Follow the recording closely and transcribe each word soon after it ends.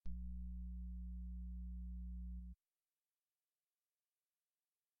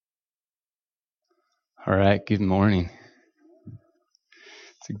All right, good morning.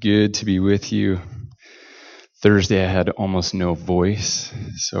 It's good to be with you. Thursday, I had almost no voice,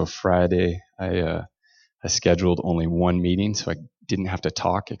 so Friday, I scheduled only one meeting, so I didn't have to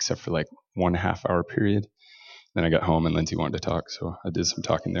talk except for like 1.5 hour period. Then I got home and Lindsay wanted to talk, so I did some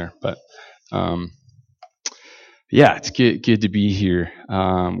talking there. But um, yeah, it's good to be here.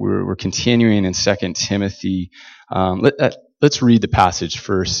 We're continuing in 2 Timothy. Let's read the passage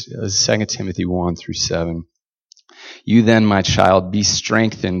first. 2 Timothy 1-7. You then, my child, be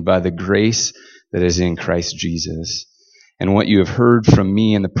strengthened by the grace that is in Christ Jesus. And what you have heard from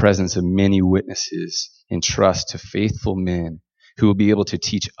me in the presence of many witnesses, entrust to faithful men who will be able to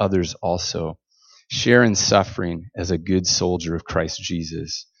teach others also. Share in suffering as a good soldier of Christ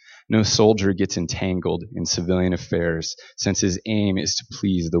Jesus. No soldier gets entangled in civilian affairs, since his aim is to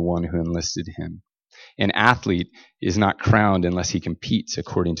please the one who enlisted him. An athlete is not crowned unless he competes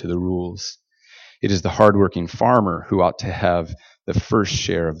according to the rules. It is the hardworking farmer who ought to have the first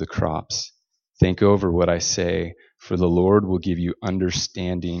share of the crops. Think over what I say, for the Lord will give you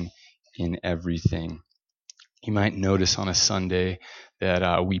understanding in everything. You might notice on a Sunday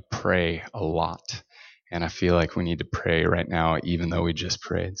that we pray a lot. And I feel like we need to pray right now, even though we just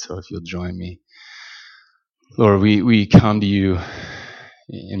prayed. So if you'll join me. Lord, we come to you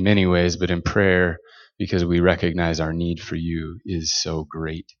in many ways, but in prayer, because we recognize our need for you is so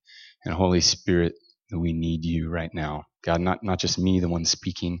great. And Holy Spirit, we need you right now. God, not just me, the one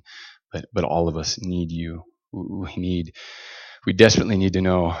speaking, but all of us need you. We desperately need to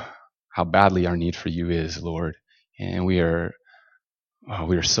know how badly our need for you is, Lord. And we are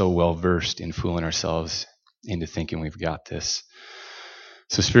so well versed in fooling ourselves into thinking we've got this.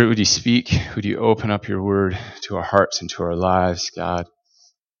 So Spirit, would you speak? Would you open up your word to our hearts and to our lives, God?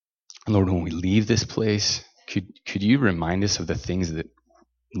 And Lord, when we leave this place, could you remind us of the things that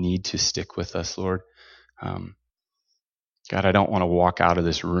need to stick with us, Lord? God, I don't want to walk out of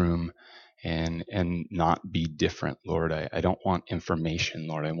this room and not be different, Lord. I don't want information,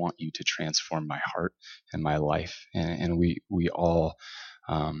 Lord. I want you to transform my heart and my life. And we all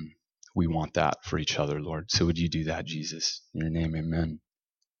we want that for each other, Lord. So would you do that, Jesus? In your name, amen.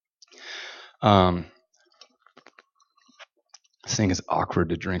 This thing is awkward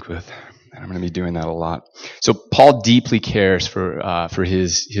to drink with, and I'm going to be doing that a lot. So Paul deeply cares for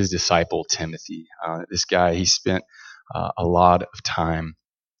his disciple Timothy. This guy, he spent a lot of time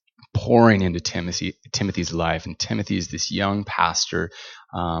pouring into Timothy's life, and Timothy is this young pastor,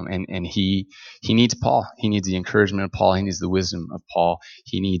 and he needs Paul. He needs the encouragement of Paul. He needs the wisdom of Paul.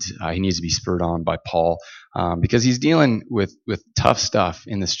 He needs to be spurred on by Paul because he's dealing with tough stuff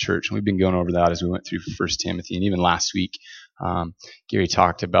in this church, and we've been going over that as we went through 1 Timothy, and even last week. Gary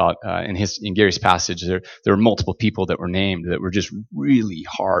talked about in Gary's passage there were multiple people that were named that were just really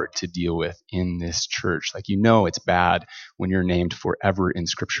hard to deal with in this church. Like, it's bad when you're named forever in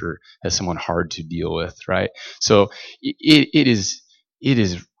Scripture as someone hard to deal with, right? So it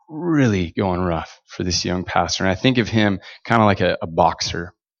is really going rough for this young pastor, and I think of him kind of like a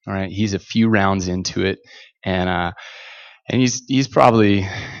boxer. All right, he's a few rounds into it, and he's probably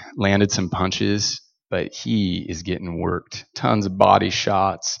landed some punches. But he is getting worked. Tons of body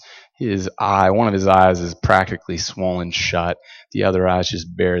shots. One of his eyes is practically swollen shut. The other eye is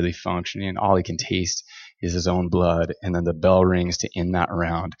just barely functioning. All he can taste is his own blood. And then the bell rings to end that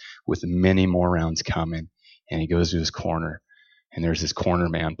round with many more rounds coming. And he goes to his corner. And there's his corner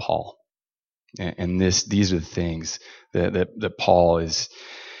man, Paul. And these are the things that Paul is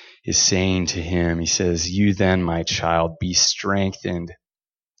saying to him. He says, you then, my child, be strengthened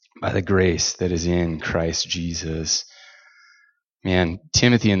by the grace that is in Christ Jesus. Man,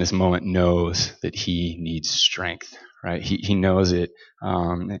 Timothy in this moment knows that he needs strength, right? He knows it.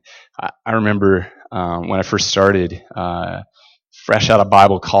 I remember when I first started, fresh out of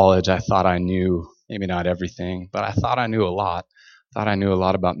Bible college, I thought I knew maybe not everything, but I thought I knew a lot. I thought I knew a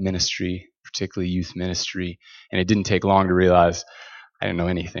lot about ministry, particularly youth ministry, and it didn't take long to realize I didn't know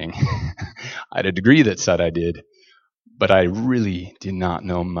anything. I had a degree that said I did. But I really did not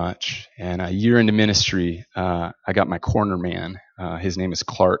know much. And a year into ministry, I got my corner man. His name is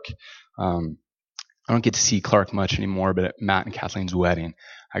Clark. I don't get to see Clark much anymore, but at Matt and Kathleen's wedding,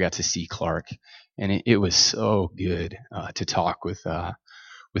 I got to see Clark. And it was so good to talk with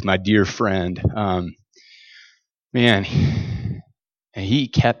my dear friend. Man, and he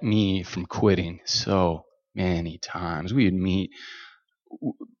kept me from quitting so many times. We would meet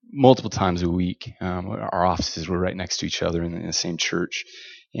multiple times a week. Our offices were right next to each other in the same church.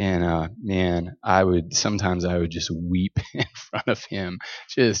 And man, I would just weep in front of him.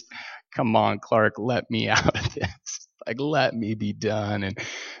 Just, come on, Clark, let me out of this. Like, let me be done. And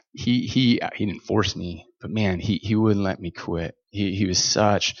he didn't force me, but man, he wouldn't let me quit. He was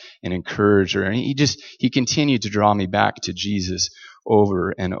such an encourager, and he continued to draw me back to Jesus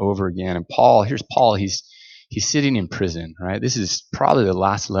over and over again. And here's Paul. He's sitting in prison, right? This is probably the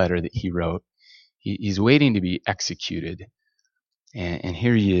last letter that he wrote. He's waiting to be executed, and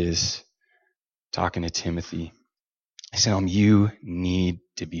here he is talking to Timothy. He's telling him, "You need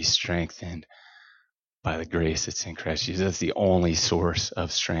to be strengthened by the grace that's in Christ Jesus." That's the only source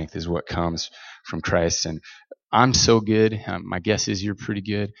of strength, is what comes from Christ. And I'm so good. My guess is you're pretty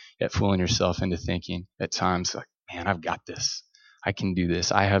good at fooling yourself into thinking at times, like, man, I've got this. I can do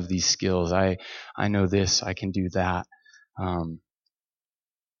this. I have these skills. I know this. I can do that.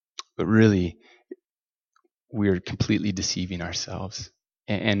 But really, we're completely deceiving ourselves.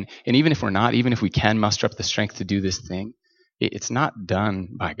 And even if we're not, even if we can muster up the strength to do this thing, it's not done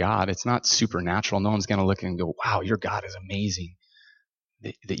by God. It's not supernatural. No one's going to look and go, wow, your God is amazing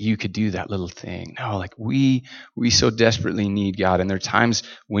that you could do that little thing. No, like we so desperately need God. And there are times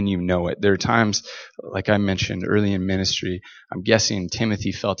when you know it. There are times, like I mentioned early in ministry, I'm guessing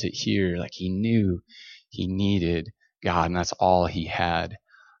Timothy felt it here, like he knew he needed God, and that's all he had.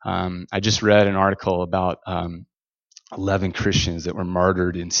 I just read an article about 11 Christians that were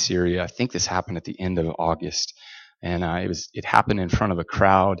martyred in Syria. I think this happened at the end of August, and it happened in front of a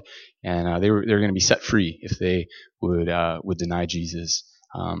crowd, and they were going to be set free if they would deny Jesus.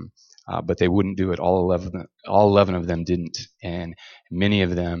 But they wouldn't do it. All 11 of them didn't, and many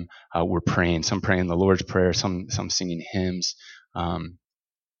of them were praying. Some praying the Lord's Prayer, some singing hymns.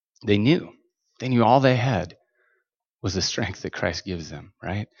 They knew all they had was the strength that Christ gives them.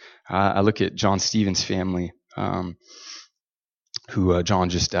 Right? I look at John Stevens' family, who John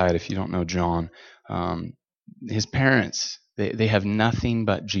just died. If you don't know John, his parents, they have nothing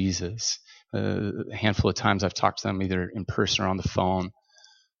but Jesus. A handful of times I've talked to them either in person or on the phone.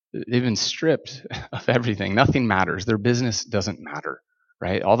 They've been stripped of everything. Nothing matters. Their business doesn't matter,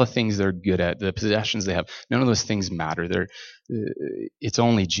 right? All the things they're good at, the possessions they have, none of those things matter. It's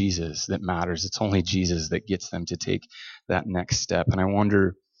only Jesus that matters. It's only Jesus that gets them to take that next step. And I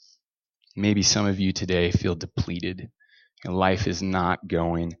wonder, maybe some of you today feel depleted. Life is not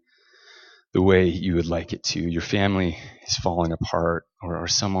going the way you would like it to. Your family is falling apart, or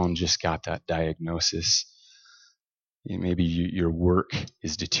someone just got that diagnosis. Maybe your work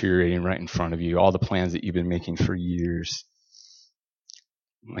is deteriorating right in front of you. All the plans that you've been making for years.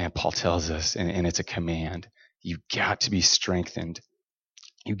 Man, Paul tells us, and it's a command, you've got to be strengthened.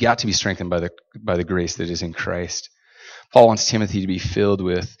 You've got to be strengthened by the grace that is in Christ. Paul wants Timothy to be filled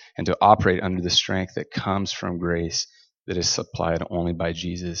with and to operate under the strength that comes from grace that is supplied only by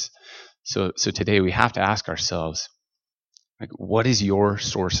Jesus. So today we have to ask ourselves, like, what is your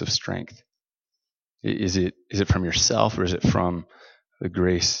source of strength? Is it from yourself, or is it from the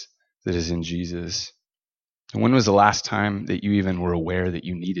grace that is in Jesus? And when was the last time that you even were aware that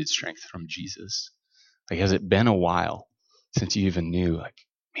you needed strength from Jesus? Like, has it been a while since you even knew, like,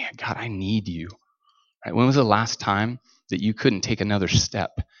 man, God, I need you? Right? When was the last time that you couldn't take another step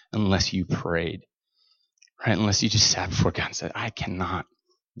unless you prayed? Right? Unless you just sat before God and said, I cannot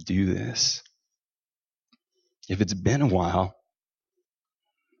do this. If it's been a while,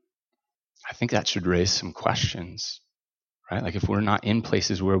 I think that should raise some questions, right? Like, if we're not in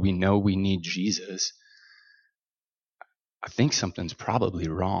places where we know we need Jesus, I think something's probably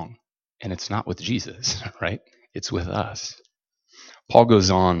wrong. And it's not with Jesus, right? It's with us. Paul goes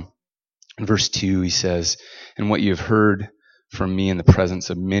on in verse 2, he says, and what you have heard from me in the presence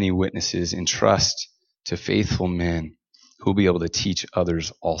of many witnesses, entrust to faithful men who will be able to teach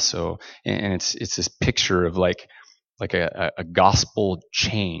others also. And it's this picture of like a gospel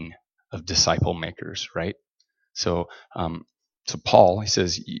chain of disciple makers, right? So Paul, he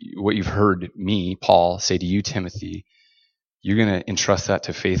says, what you've heard me, Paul, say to you, Timothy, you're going to entrust that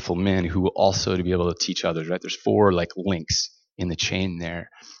to faithful men who will also to be able to teach others, right? There's 4 like links in the chain there.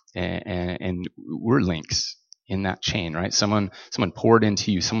 And we're links in that chain, right? Someone poured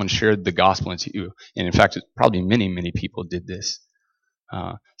into you, someone shared the gospel into you. And in fact, probably many people did this.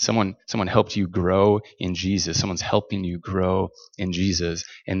 Someone helped you grow in Jesus. Someone's helping you grow in Jesus.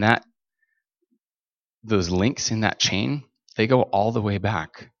 And those links in that chain, they go all the way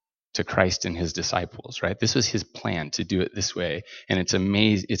back to Christ and his disciples, right? This was his plan to do it this way. And it's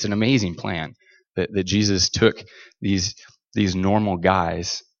an amazing plan that Jesus took these normal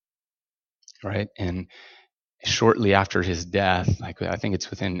guys, right? And shortly after his death, like I think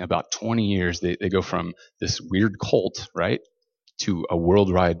it's within about 20 years, they go from this weird cult, right, to a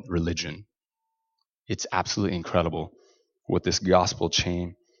worldwide religion. It's absolutely incredible what this gospel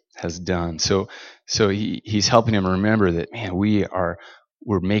chain has done. So he's helping him remember that, man, we are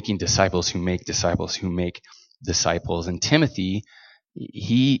we're making disciples who make disciples who make disciples. And Timothy,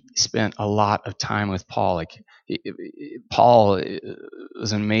 he spent a lot of time with Paul. Paul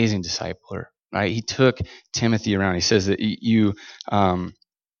was an amazing discipler, right? He took Timothy around. He says that he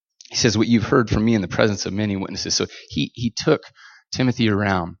says what you've heard from me in the presence of many witnesses. So he took Timothy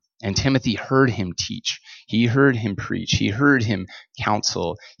around, and Timothy heard him teach. He heard him preach. He heard him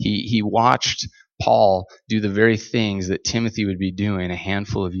counsel. He watched Paul do the very things that Timothy would be doing a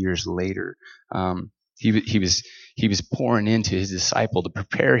handful of years later. He was pouring into his disciple to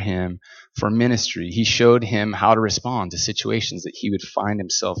prepare him for ministry. He showed him how to respond to situations that he would find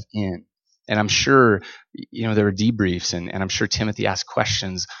himself in. And I'm sure, there were debriefs, and I'm sure Timothy asked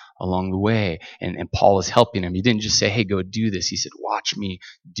questions along the way, and Paul was helping him. He didn't just say, hey, go do this. He said, watch me,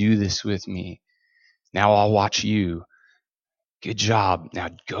 do this with me. Now I'll watch you. Good job. Now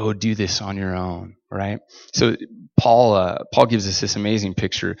go do this on your own, right? So Paul gives us this amazing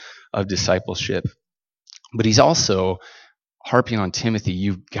picture of discipleship, but he's also harping on Timothy.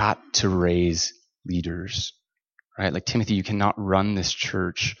 You've got to raise leaders, right? Like Timothy, you cannot run this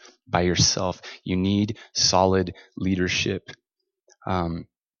church by yourself. You need solid leadership.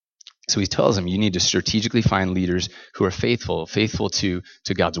 So he tells him you need to strategically find leaders who are faithful to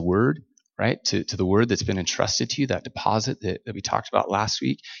God's word, right? To the word that's been entrusted to you, that deposit that we talked about last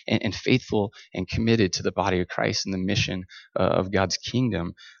week, and faithful and committed to the body of Christ and the mission of God's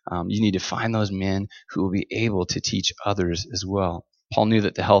kingdom. You need to find those men who will be able to teach others as well. Paul knew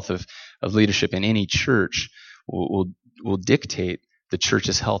that the health of leadership in any church will dictate the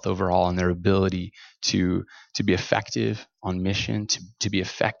church's health overall and their ability to be effective on mission, to be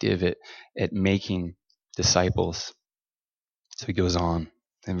effective at making disciples. So he goes on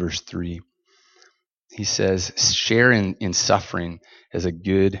in verse 3. He says, share in suffering as a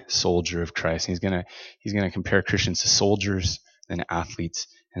good soldier of Christ. And he's gonna compare Christians to soldiers, then athletes,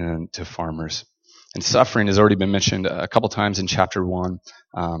 and then to farmers. And suffering has already been mentioned a couple times in chapter 1.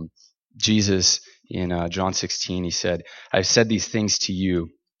 Jesus, in John 16, he said, I've said these things to you,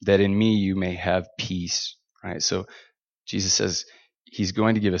 that in me you may have peace. Right? So Jesus says he's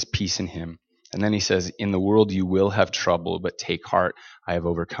going to give us peace in him. And then he says, in the world you will have trouble, but take heart, I have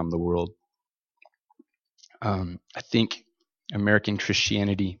overcome the world. I think American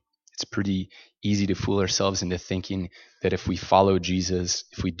Christianity, it's pretty easy to fool ourselves into thinking that if we follow Jesus,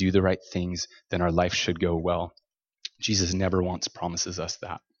 if we do the right things, then our life should go well. Jesus never once promises us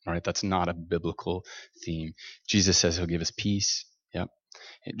that. All right, that's not a biblical theme. Jesus says he'll give us peace. Yep.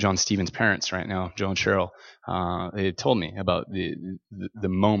 John Stephen's parents right now, Joe and Cheryl, they told me about the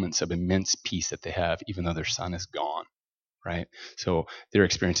moments of immense peace that they have, even though their son is gone. Right? So they're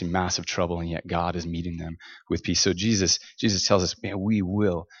experiencing massive trouble, and yet God is meeting them with peace. So Jesus tells us, man, we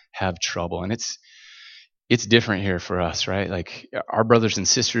will have trouble. And it's different here for us, right? Like our brothers and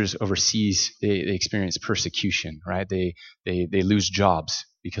sisters overseas, they experience persecution, right? They lose jobs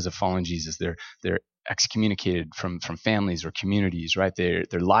because of following Jesus. They're excommunicated from families or communities, right? Their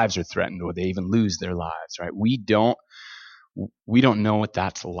lives are threatened, or they even lose their lives, right? We don't know what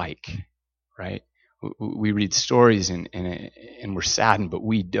that's like, right? We read stories and we're saddened, but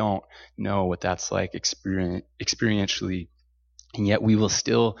we don't know what that's like experientially, and yet we will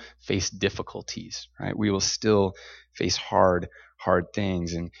still face difficulties, right? We will still face hard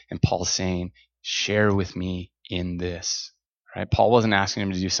things, and Paul's saying, share with me in this, right? Paul wasn't asking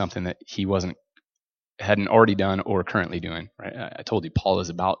him to do something that he hadn't already done or currently doing, right? I told you, Paul is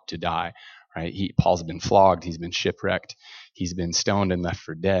about to die, right? Paul's been flogged, he's been shipwrecked, he's been stoned and left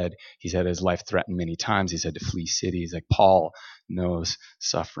for dead. He's had his life threatened many times. He's had to flee cities. Like Paul knows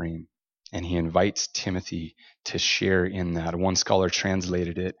suffering, and he invites Timothy to share in that. One scholar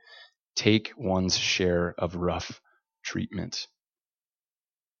translated it, take one's share of rough treatment.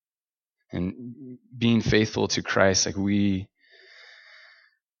 And being faithful to Christ, like we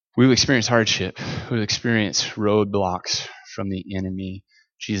will experience hardship. We will experience roadblocks from the enemy.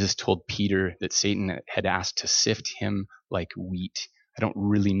 Jesus told Peter that Satan had asked to sift him like wheat. I don't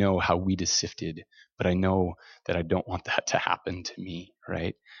really know how wheat is sifted, but I know that I don't want that to happen to me,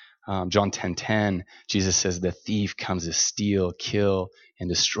 right? John 10:10, Jesus says, the thief comes to steal, kill, and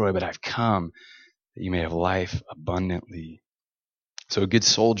destroy, but I've come that you may have life abundantly. So a good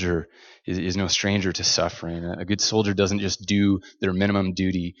soldier is no stranger to suffering. A good soldier doesn't just do their minimum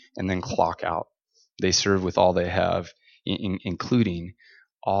duty and then clock out. They serve with all they have, including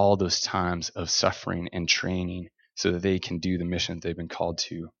all those times of suffering and training, so that they can do the mission they've been called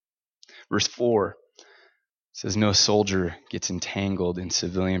to. Verse 4 says, no soldier gets entangled in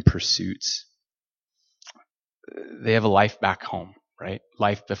civilian pursuits. They have a life back home, right?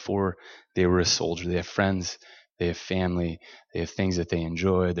 Life before they were a soldier. They have friends. They have family. They have things that they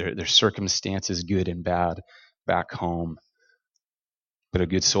enjoy. Their circumstances, good and bad, back home. But a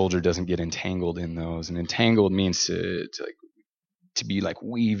good soldier doesn't get entangled in those. And entangled means to be like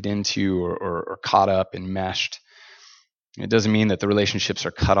weaved into or caught up and meshed. It doesn't mean that the relationships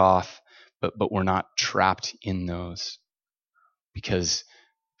are cut off, but we're not trapped in those because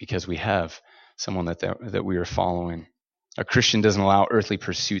we have someone that we are following. A Christian doesn't allow earthly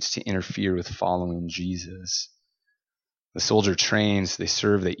pursuits to interfere with following Jesus. The soldier trains, they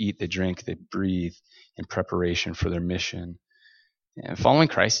serve, they eat, they drink, they breathe in preparation for their mission. And following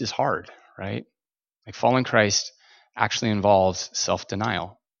Christ is hard, right? Like following Christ actually involves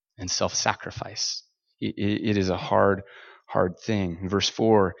self-denial and self-sacrifice. It is a hard thing. In verse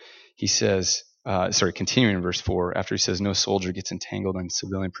 4, he says, continuing in verse 4, after he says, no soldier gets entangled in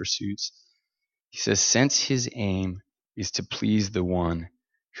civilian pursuits, he says, since his aim is to please the one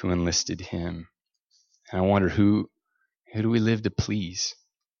who enlisted him. And I wonder, who do we live to please?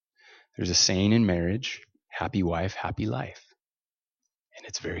 There's a saying in marriage, happy wife, happy life. And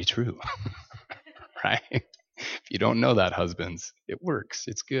it's very true, right? If you don't know that, husbands, it works.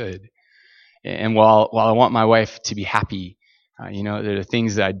 It's good. And while I want my wife to be happy, there are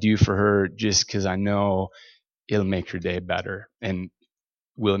things that I do for her just because I know it'll make her day better. And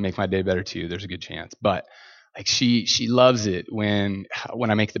will it make my day better too? There's a good chance. But like she loves it when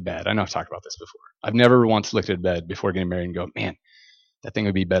I make the bed. I know I've talked about this before. I've never once looked at a bed before getting married and go, man, that thing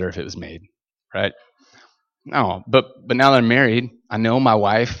would be better if it was made, right? No, but now that I'm married, I know my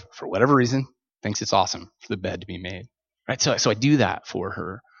wife, for whatever reason, thinks it's awesome for the bed to be made, right? So I do that for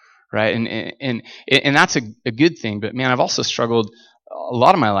her, right? And that's a good thing. But man, I've also struggled a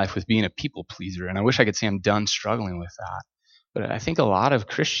lot of my life with being a people pleaser, and I wish I could say I'm done struggling with that. But I think a lot of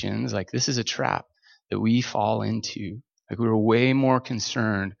Christians, like, this is a trap that we fall into. Like, we're way more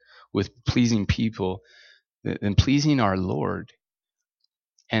concerned with pleasing people than pleasing our Lord.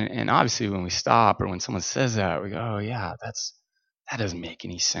 And obviously when we stop or when someone says that, we go, oh yeah, that doesn't make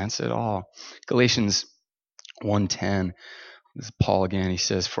any sense at all. Galatians 1:10, this is Paul again, he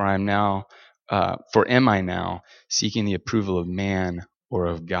says, for am I now seeking the approval of man or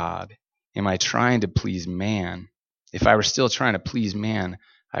of God? Am I trying to please man? If I were still trying to please man,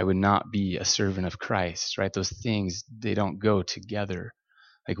 I would not be a servant of Christ, right? Those things, they don't go together.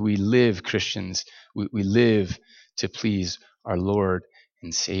 Like, we live, Christians, we live to please our Lord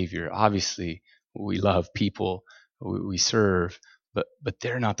and Savior. Obviously, we love people, we serve, but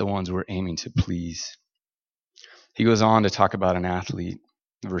they're not the ones we're aiming to please. He goes on to talk about an athlete,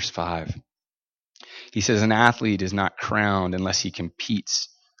 verse 5. He says, an athlete is not crowned unless he competes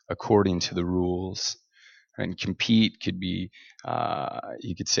according to the rules. And compete could be,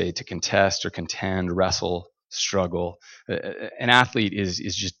 you could say, to contest or contend, wrestle, struggle. An athlete is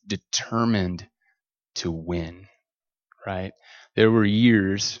just determined to win, right? There were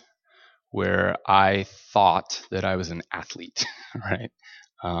years where I thought that I was an athlete, right?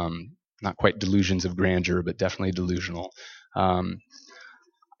 Not quite delusions of grandeur, but definitely delusional.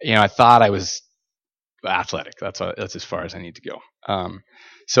 I thought I was athletic. That's as far as I need to go.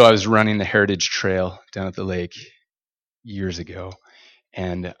 So I was running the Heritage Trail down at the lake years ago.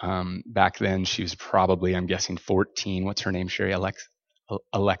 And back then she was probably, I'm guessing, 14. What's her name, Sherry?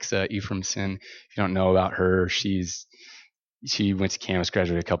 Alexa Ephraimson. If you don't know about her, she went to campus,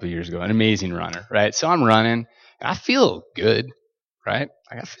 graduated a couple of years ago. An amazing runner, right? So I'm running, and I feel good, right?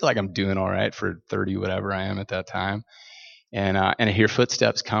 I feel like I'm doing all right for 30, whatever I am at that time. And I hear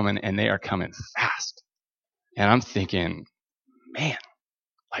footsteps coming, and they are coming fast. And I'm thinking, man,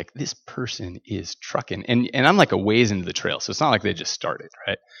 like, this person is trucking. And I'm like a ways into the trail, so it's not like they just started,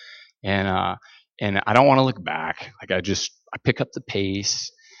 right? And I don't want to look back. Like, I pick up the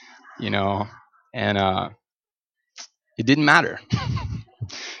pace, and it didn't matter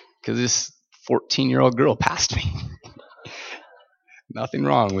because this 14-year-old girl passed me. Nothing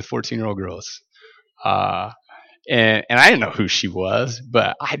wrong with 14-year-old girls. And I didn't know who she was,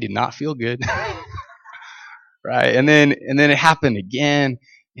 but I did not feel good. Right. And then it happened again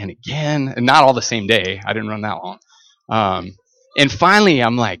and again, and not all the same day. I didn't run that long. And finally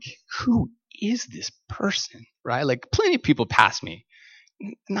I'm like, who is this person? Right? Like, plenty of people pass me.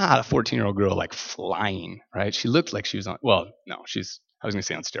 Not a 14-year-old girl like flying, right? She looked like she was on, well, no, I was going to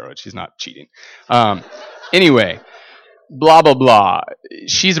say on steroids. She's not cheating. Anyway, blah, blah, blah.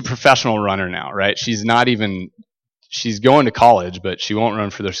 She's a professional runner now, right? She's going to college, but she won't run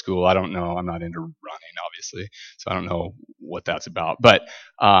for their school. I don't know. I'm not into running, obviously, so I don't know what that's about. But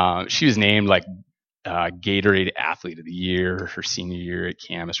she was named like Gatorade Athlete of the Year her senior year at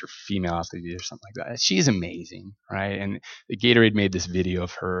Camas, or Female Athlete of the Year, or something like that. She's amazing, right? And the Gatorade made this video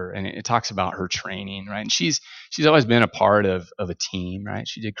of her, and it talks about her training, right? And she's always been a part of a team, right?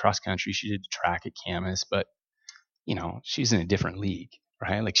 She did cross country, she did track at Camas, but she's in a different league,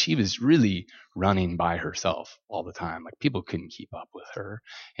 right? Like, she was really running by herself all the time. Like, people couldn't keep up with her.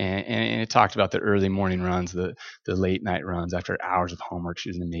 And it talked about the early morning runs, the late night runs after hours of homework. She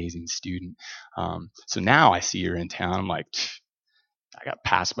was an amazing student. So now I see her in town. I'm like, I got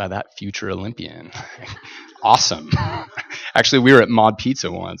passed by that future Olympian. Awesome. Actually, we were at Mod Pizza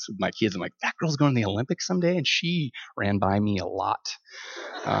once with my kids. I'm like, that girl's going to the Olympics someday, and she ran by me a lot.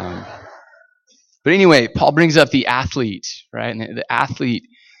 But anyway, Paul brings up the athlete, right? And the athlete,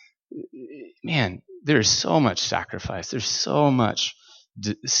 man, there's so much sacrifice. There's so much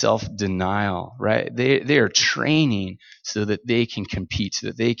self-denial, right? They are training so that they can compete, so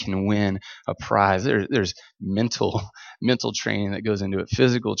that they can win a prize. There's mental training that goes into it,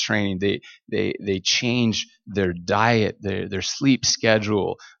 physical training. They change their diet, their sleep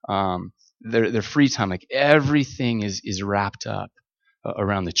schedule, their free time. Like, everything is wrapped up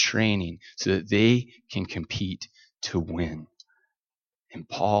around the training so that they can compete to win. And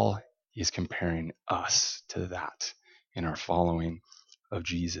Paul is comparing us to that in our following of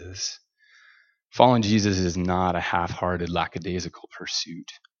Jesus. Following Jesus is not a half-hearted, lackadaisical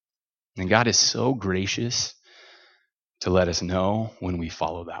pursuit. And God is so gracious to let us know when we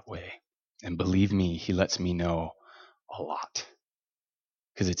follow that way. And believe me, he lets me know a lot.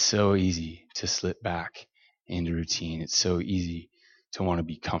 Because it's so easy to slip back into routine. It's so easy to want to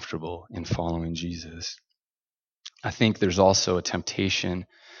be comfortable in following Jesus. I think there's also a temptation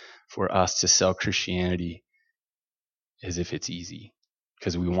for us to sell Christianity as if it's easy,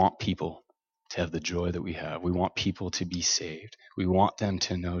 because we want people to have the joy that we have. We want people to be saved. We want them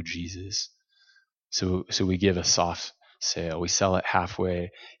to know Jesus. So we give a soft sale. We sell it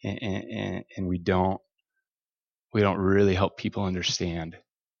halfway, and we don't really help people understand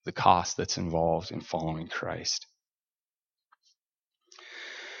the cost that's involved in following Christ.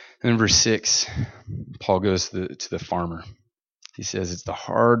 And in verse 6, Paul goes to the farmer. He says it's the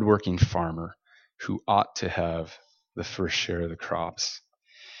hard-working farmer who ought to have the first share of the crops.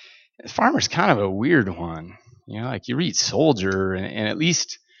 The farmer's kind of a weird one. Like, you read soldier, and at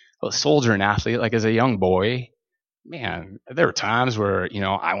least a soldier and athlete, like as a young boy, man, there were times where,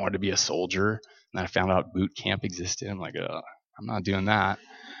 I wanted to be a soldier, and then I found out boot camp existed. I'm like, I'm not doing that.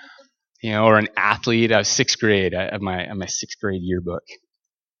 Or an athlete. I was sixth grade. I have my sixth grade yearbook.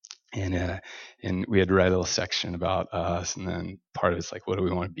 And we had to write a little section about us, and then part of it's like, what do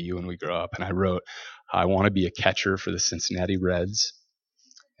we want to be when we grow up? And I wrote, I want to be a catcher for the Cincinnati Reds.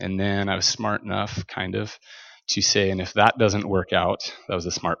 And then I was smart enough, kind of, to say, and if that doesn't work out, that was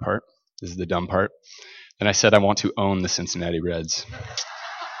the smart part, this is the dumb part, then I said I want to own the Cincinnati Reds.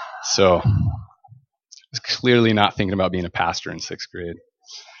 So I was clearly not thinking about being a pastor in sixth grade.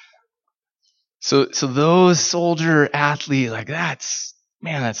 So those soldier athlete, like, that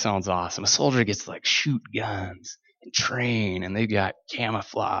sounds awesome. A soldier gets to, like, shoot guns and train, and they've got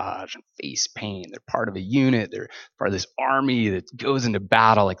camouflage and face paint. They're part of a unit. They're part of this army that goes into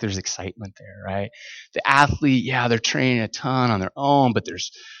battle. Like, there's excitement there, right? The athlete, yeah, they're training a ton on their own, but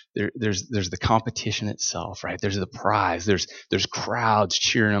there's the competition itself, right? There's the prize. There's crowds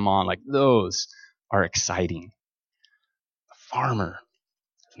cheering them on. Like, those are exciting. The farmer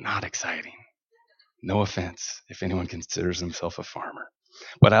is not exciting. No offense if anyone considers himself a farmer.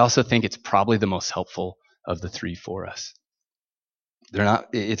 But I also think it's probably the most helpful of the three for us.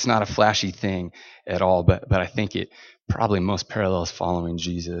 It's not a flashy thing at all, but I think it probably most parallels following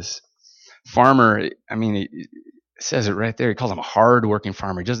Jesus. Farmer, I mean, it says it right there. He calls him a hard-working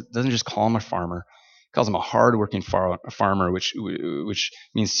farmer. He doesn't just call him a farmer. He calls him a hard-working farmer, which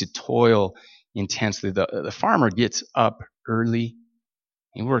means to toil intensely. The farmer gets up early.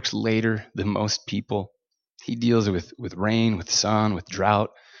 He works later than most people. He deals with rain, with sun, with drought,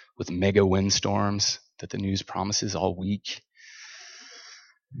 with mega windstorms that the news promises all week.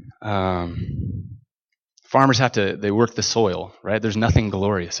 Farmers they work the soil, right? There's nothing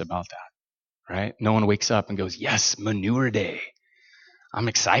glorious about that, right? No one wakes up and goes, yes, manure day. I'm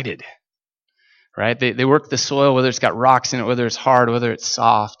excited, right? They work the soil, whether it's got rocks in it, whether it's hard, whether it's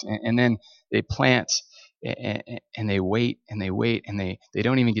soft, and then they plant and they wait and they wait, and they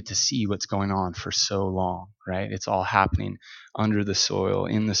don't even get to see what's going on for so long, right? It's all happening under the soil,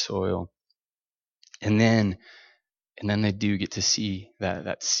 in the soil. And then they do get to see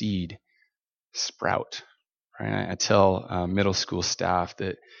that seed sprout, right? I tell middle school staff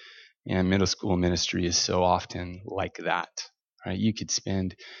that middle school ministry is so often like that. Right? You could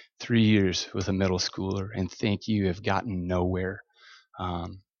spend 3 years with a middle schooler and think you have gotten nowhere.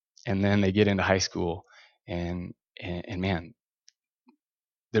 And then they get into high school and man,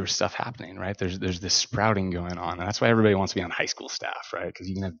 there was stuff happening, right? There's this sprouting going on, and that's why everybody wants to be on high school staff, right? Because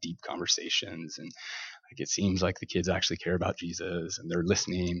you can have deep conversations, and like it seems like the kids actually care about Jesus and they're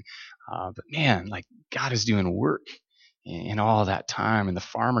listening. But man, like God is doing work in all that time, and the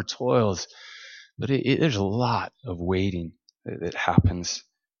farmer toils, but there's a lot of waiting that happens,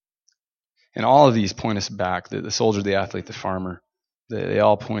 and all of these point us back. The soldier, the athlete, the farmer, they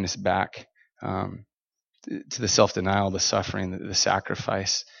all point us back. To the self-denial, the suffering, the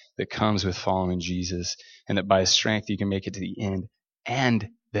sacrifice that comes with following Jesus, and that by his strength you can make it to the end, and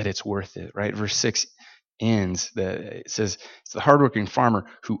that it's worth it, right? Verse 6 ends, that it says, it's the hardworking farmer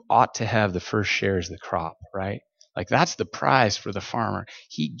who ought to have the first shares of the crop, right? Like that's the prize for the farmer.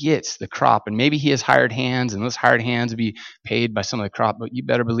 He gets the crop, and maybe he has hired hands, and those hired hands will be paid by some of the crop, but you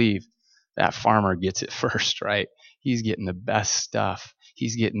better believe that farmer gets it first, right? He's getting the best stuff.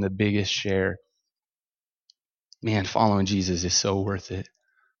 He's getting the biggest share. Man, following Jesus is so worth it.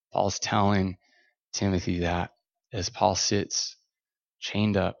 Paul's telling Timothy that as Paul sits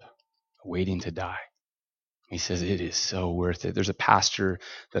chained up, waiting to die. He says it is so worth it. There's a pastor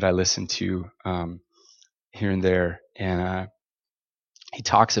that I listen to here and there, and he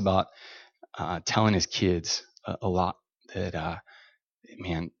talks about telling his kids a lot that,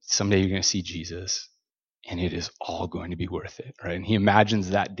 man, someday you're going to see Jesus, and it is all going to be worth it, right? And he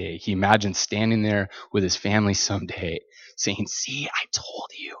imagines that day. He imagines standing there with his family someday saying, see, I told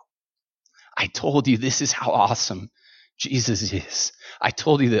you this is how awesome Jesus is. I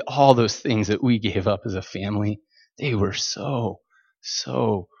told you that all those things that we gave up as a family, they were so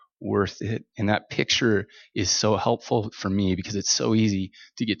worth it. And that picture is so helpful for me because it's so easy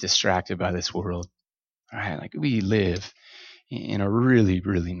to get distracted by this world, right? Like we live in a really,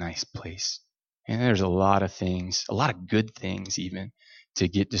 really nice place. And there's a lot of things, a lot of good things even, to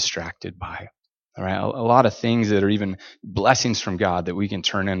get distracted by. All right, a lot of things that are even blessings from God that we can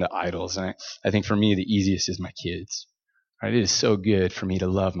turn into idols. And I think for me, the easiest is my kids. Right? It is so good for me to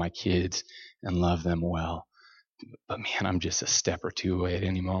love my kids and love them well. But man, I'm just a step or two away at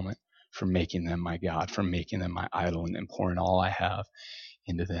any moment from making them my God, from making them my idol, and pouring all I have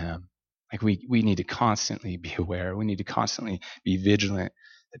into them. Like we need to constantly be aware. We need to constantly be vigilant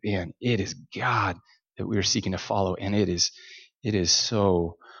that, man, it is God that we are seeking to follow, and it is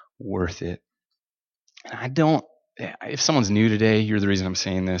so worth it. And if someone's new today, you're the reason I'm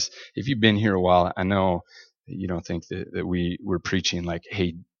saying this. If you've been here a while, I know that you don't think that we're preaching like,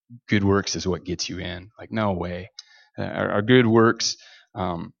 hey, good works is what gets you in. Like, no way. Our good works,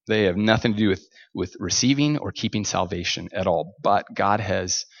 they have nothing to do with receiving or keeping salvation at all. But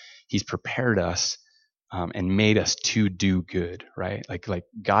He's prepared us and made us to do good, right? Like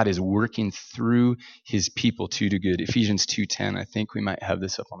God is working through His people to do good. Ephesians 2:10. I think we might have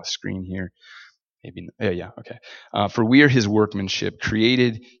this up on the screen here. Maybe, yeah, okay. For we are His workmanship,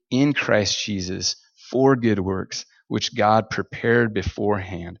 created in Christ Jesus for good works, which God prepared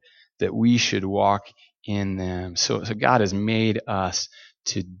beforehand that we should walk in them. So God has made us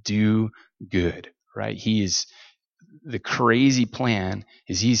to do good, right? The crazy plan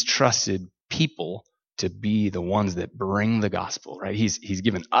is He's trusted people to be the ones that bring the gospel, right? He's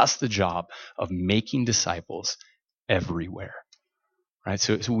given us the job of making disciples everywhere, right?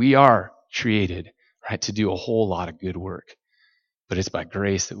 So we are created, right, to do a whole lot of good work, but it's by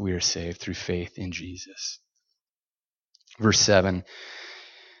grace that we are saved through faith in Jesus. Verse 7,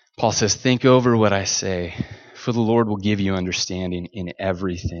 Paul says, think over what I say, for the Lord will give you understanding in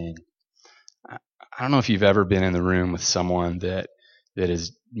everything. I don't know if you've ever been in the room with someone that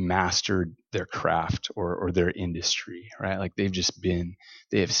has mastered their craft or their industry, right? Like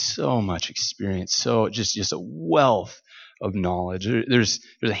they have so much experience, so just a wealth of knowledge. There's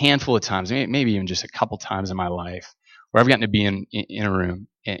a handful of times, maybe even just a couple times in my life, where I've gotten to be in a room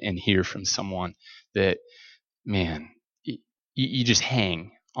and hear from someone that, man, you just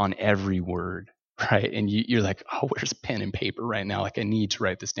hang on every word, right? And you're like, oh, where's pen and paper right now? Like, I need to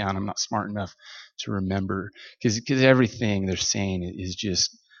write this down. I'm not smart enough to remember, because everything they're saying is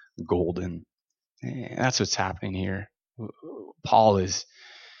just golden. And that's what's happening here. Paul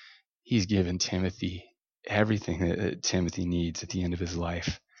he's given Timothy everything that Timothy needs at the end of his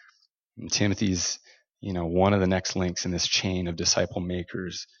life. And Timothy's, one of the next links in this chain of disciple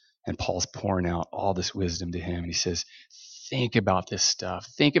makers, and Paul's pouring out all this wisdom to him. And he says, think about this stuff.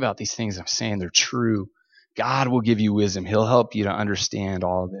 Think about these things I'm saying. They're true. God will give you wisdom. He'll help you to understand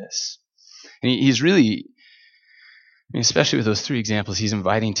all of this. And he's really, especially with those three examples, he's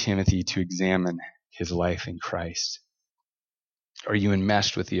inviting Timothy to examine his life in Christ. Are you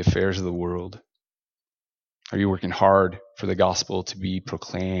enmeshed with the affairs of the world? Are you working hard for the gospel to be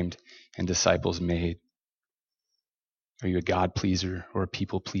proclaimed and disciples made? Are you a God pleaser or a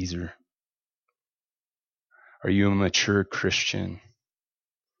people pleaser? Are you a mature Christian?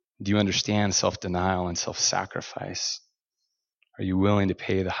 Do you understand self-denial and self-sacrifice? Are you willing to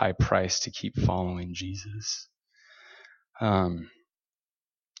pay the high price to keep following Jesus? Heard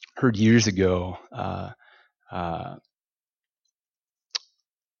years ago about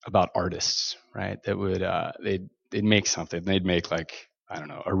artists, right? That would they'd make something. They'd make like, I don't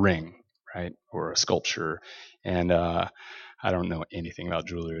know, a ring, right, or a sculpture, and I don't know anything about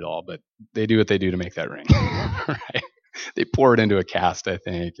jewelry at all, but they do what they do to make that ring, right? They pour it into a cast, I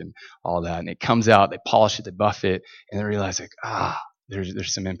think, and all that, and it comes out. They polish it, they buff it, and they realize like,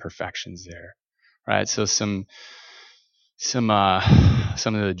 there's some imperfections there, right? So some of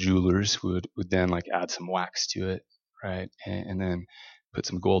the jewelers would then like add some wax to it, right, and then put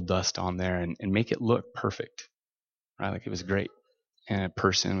some gold dust on there and make it look perfect, right, like it was great. And a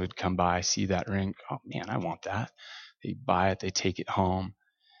person would come by, see that ring, oh man, I want that. They buy it, they take it home,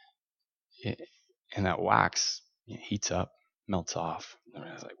 and that wax heats up, melts off. And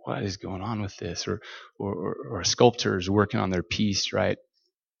I was like, what is going on with this? Or a sculptor is working on their piece, right?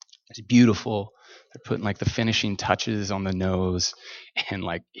 It's beautiful. They're putting like the finishing touches on the nose and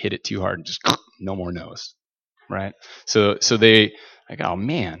like hit it too hard and just no more nose, right? So they like, oh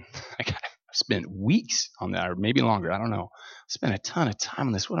man, I spent weeks on that, or maybe longer. I don't know. Spent a ton of time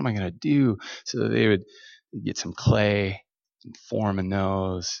on this. What am I going to do? So they would get some clay and form a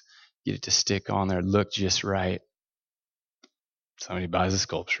nose, get it to stick on there, look just right. Somebody buys a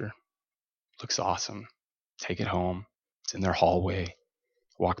sculpture, looks awesome. Take it home. It's in their hallway.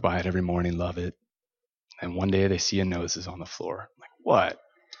 Walk by it every morning, love it. And one day they see a nose is on the floor. Like, what?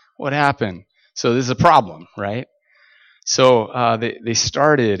 What happened? So this is a problem, right? So they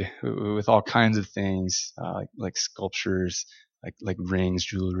started with all kinds of things, like sculptures, like rings,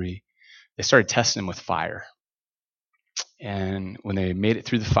 jewelry. They started testing them with fire. And when they made it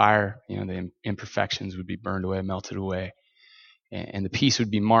through the fire, the imperfections would be burned away, melted away, and the piece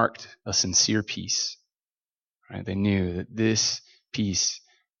would be marked a sincere piece. Right? They knew that this piece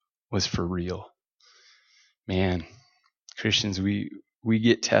was for real. Man, Christians, we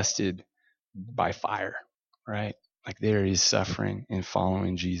get tested by fire, right? Like there is suffering in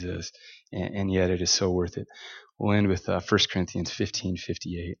following Jesus, and yet it is so worth it. We'll end with 1 Corinthians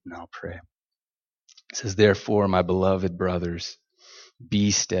 15:58, and I'll pray. It says, therefore, my beloved brothers,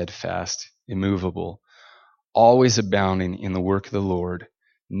 be steadfast, immovable, always abounding in the work of the Lord,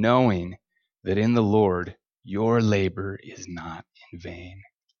 knowing that in the Lord your labor is not in vain.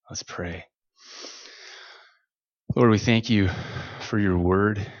 Let's pray. Lord, we thank you for your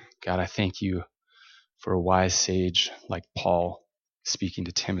word. God, I thank you for a wise sage like Paul speaking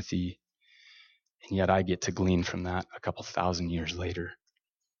to Timothy, and yet I get to glean from that a couple thousand years later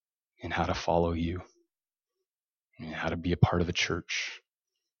in how to follow you, and how to be a part of a church,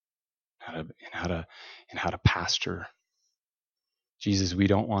 and how to pastor. Jesus, we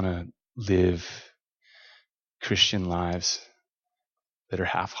don't want to live Christian lives that are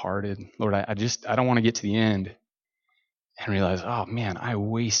half-hearted. Lord, I don't want to get to the end and realize, oh man, I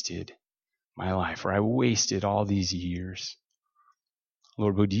wasted my life, or I wasted all these years.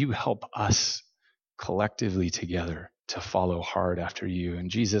 Lord, would you help us collectively together to follow hard after you?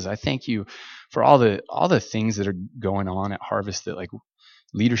 And Jesus, I thank you for all the things that are going on at Harvest that like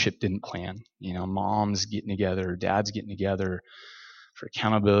leadership didn't plan. Moms getting together, dads getting together for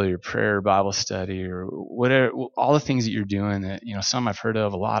accountability or prayer, or Bible study, or whatever, all the things that you're doing that, some I've heard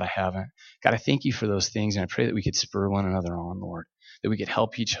of, a lot I haven't. God, I thank you for those things, and I pray that we could spur one another on, Lord, that we could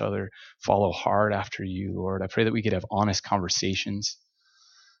help each other follow hard after you, Lord. I pray that we could have honest conversations,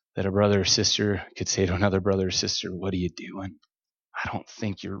 that a brother or sister could say to another brother or sister, what are you doing? I don't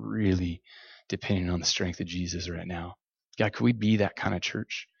think you're really depending on the strength of Jesus right now. God, could we be that kind of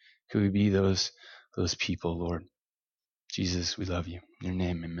church? Could we be those people, Lord? Jesus, we love you. In your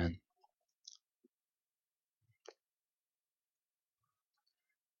name, amen.